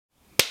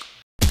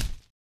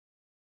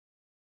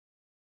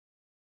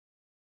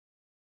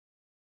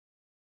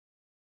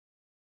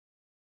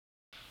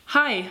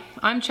Hi,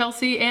 I'm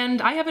Chelsea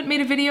and I haven't made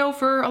a video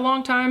for a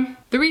long time.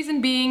 The reason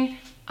being,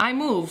 I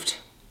moved.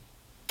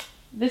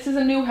 This is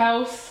a new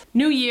house,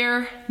 new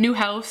year, new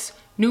house,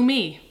 new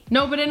me.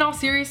 No, but in all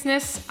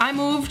seriousness, I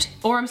moved,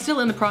 or I'm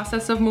still in the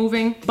process of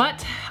moving,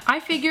 but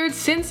I figured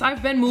since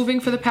I've been moving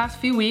for the past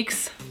few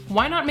weeks,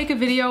 why not make a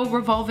video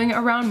revolving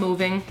around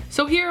moving?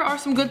 So here are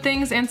some good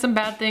things and some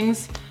bad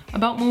things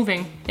about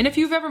moving. And if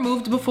you've ever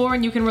moved before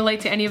and you can relate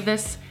to any of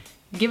this,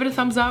 give it a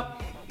thumbs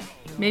up,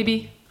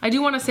 maybe. I do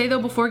want to say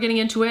though, before getting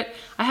into it,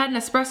 I had an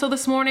espresso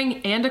this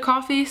morning and a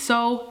coffee,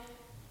 so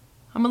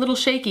I'm a little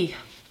shaky.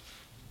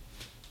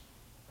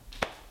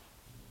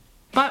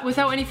 But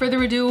without any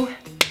further ado,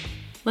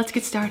 let's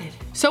get started.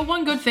 So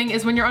one good thing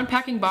is when you're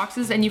unpacking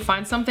boxes and you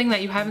find something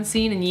that you haven't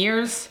seen in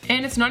years,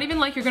 and it's not even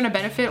like you're gonna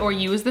benefit or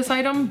use this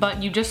item,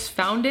 but you just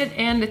found it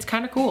and it's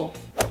kind of cool.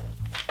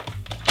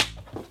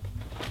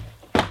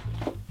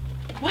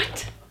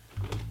 What?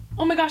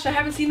 Oh my gosh, I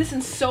haven't seen this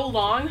in so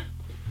long.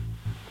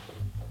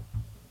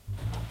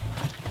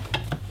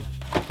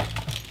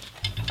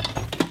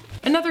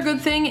 Another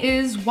good thing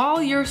is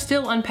while you're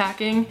still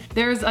unpacking,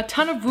 there's a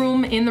ton of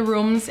room in the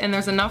rooms and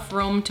there's enough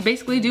room to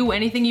basically do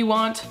anything you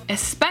want,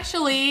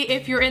 especially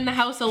if you're in the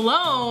house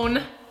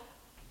alone.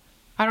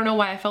 I don't know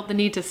why I felt the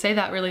need to say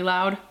that really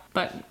loud,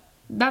 but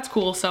that's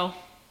cool, so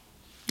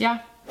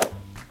yeah.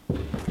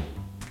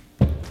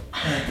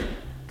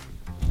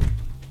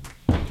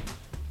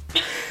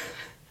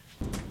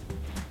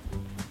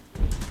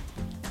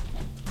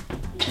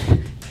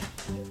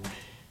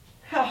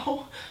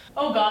 Ow.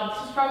 Oh god,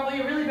 this is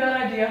probably a really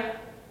bad idea.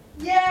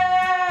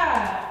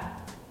 Yeah!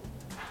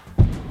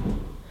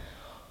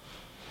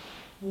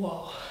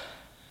 Whoa.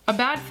 A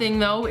bad thing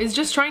though is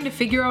just trying to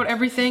figure out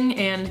everything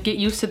and get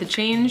used to the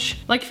change.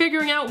 Like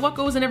figuring out what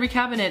goes in every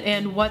cabinet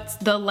and what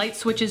the light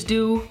switches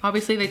do.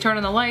 Obviously they turn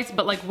on the lights,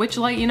 but like which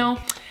light, you know?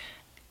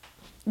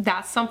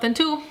 That's something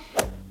too.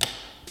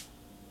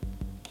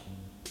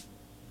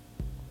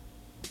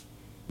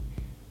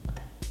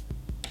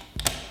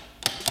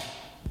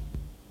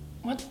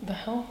 What the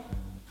hell?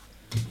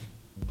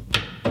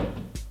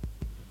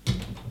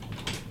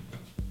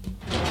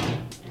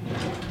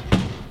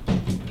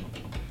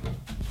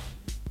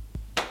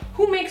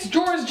 Who makes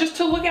drawers just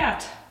to look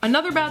at?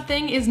 Another bad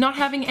thing is not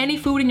having any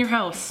food in your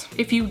house.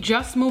 If you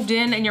just moved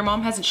in and your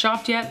mom hasn't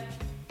shopped yet,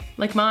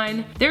 like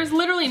mine, there's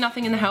literally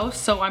nothing in the house,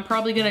 so I'm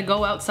probably gonna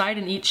go outside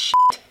and eat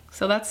shit.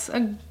 So that's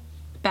a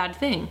bad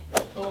thing.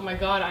 Oh my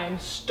god, I am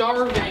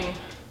starving.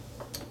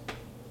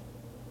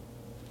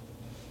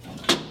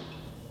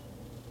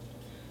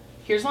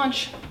 Here's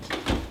lunch.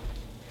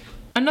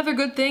 Another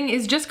good thing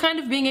is just kind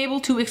of being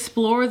able to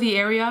explore the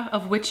area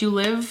of which you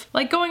live.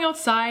 Like going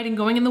outside and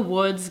going in the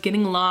woods,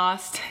 getting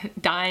lost,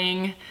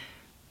 dying.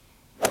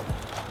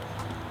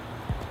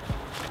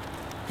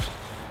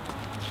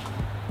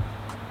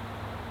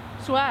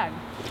 Swag.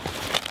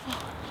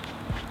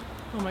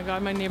 Oh my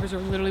god, my neighbors are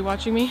literally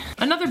watching me.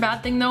 Another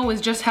bad thing though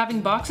is just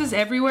having boxes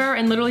everywhere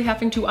and literally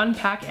having to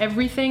unpack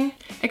everything.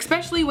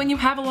 Especially when you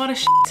have a lot of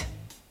shit.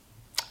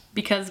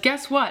 Because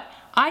guess what?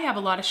 I have a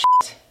lot of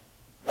shit.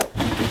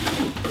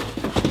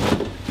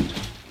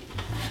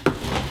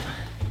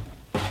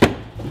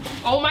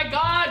 Oh my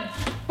god!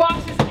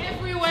 Boxes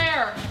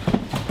everywhere!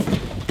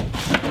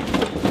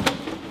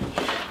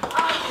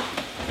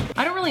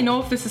 I don't really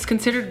know if this is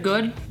considered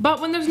good,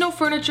 but when there's no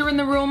furniture in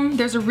the room,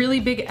 there's a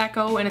really big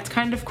echo and it's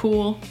kind of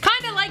cool.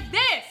 Kinda like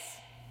this!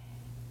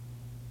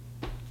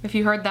 If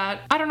you heard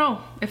that. I don't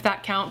know if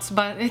that counts,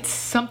 but it's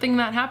something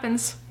that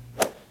happens.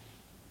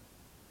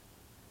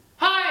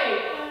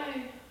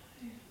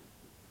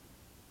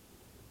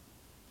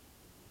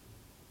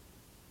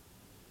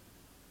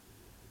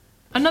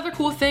 Another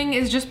cool thing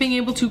is just being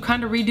able to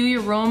kind of redo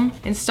your room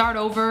and start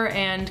over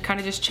and kind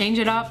of just change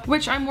it up,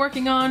 which I'm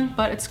working on,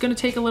 but it's gonna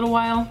take a little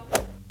while.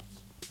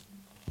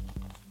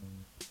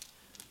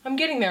 I'm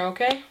getting there,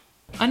 okay?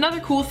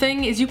 Another cool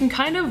thing is you can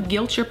kind of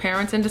guilt your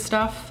parents into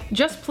stuff.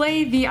 Just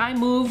play the I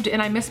moved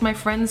and I miss my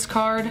friends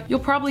card. You'll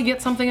probably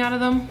get something out of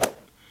them.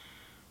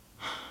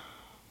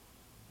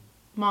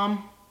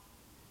 Mom,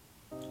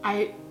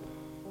 I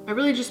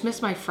really just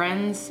miss my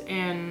friends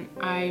and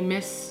I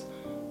miss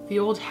the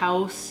old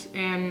house,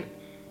 and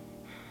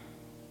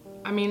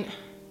I mean,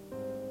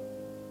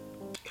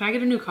 can I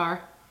get a new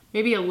car?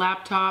 Maybe a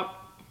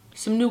laptop,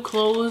 some new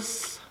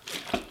clothes,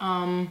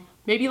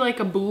 maybe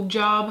like a boob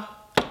job.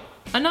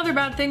 Another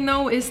bad thing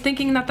though is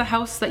thinking that the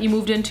house that you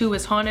moved into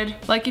is haunted.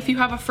 Like if you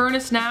have a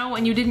furnace now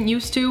and you didn't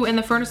used to, and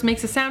the furnace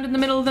makes a sound in the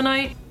middle of the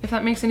night, if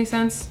that makes any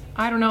sense.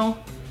 I don't know.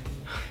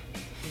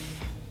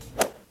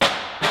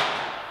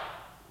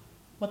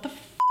 What the f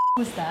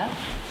was that?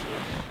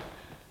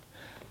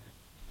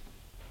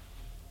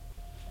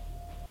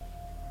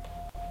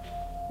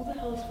 Who the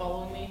hell is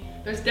following me?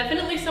 There's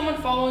definitely someone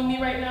following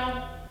me right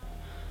now.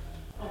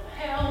 Oh,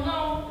 hell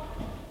no.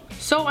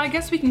 So I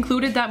guess we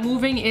concluded that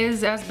moving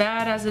is as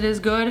bad as it is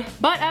good.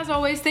 But as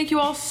always, thank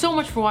you all so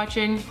much for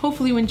watching.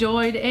 Hopefully you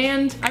enjoyed,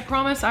 and I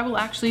promise I will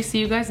actually see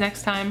you guys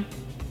next time.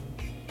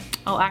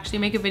 I'll actually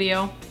make a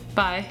video.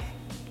 Bye.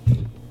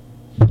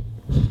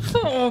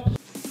 Oh.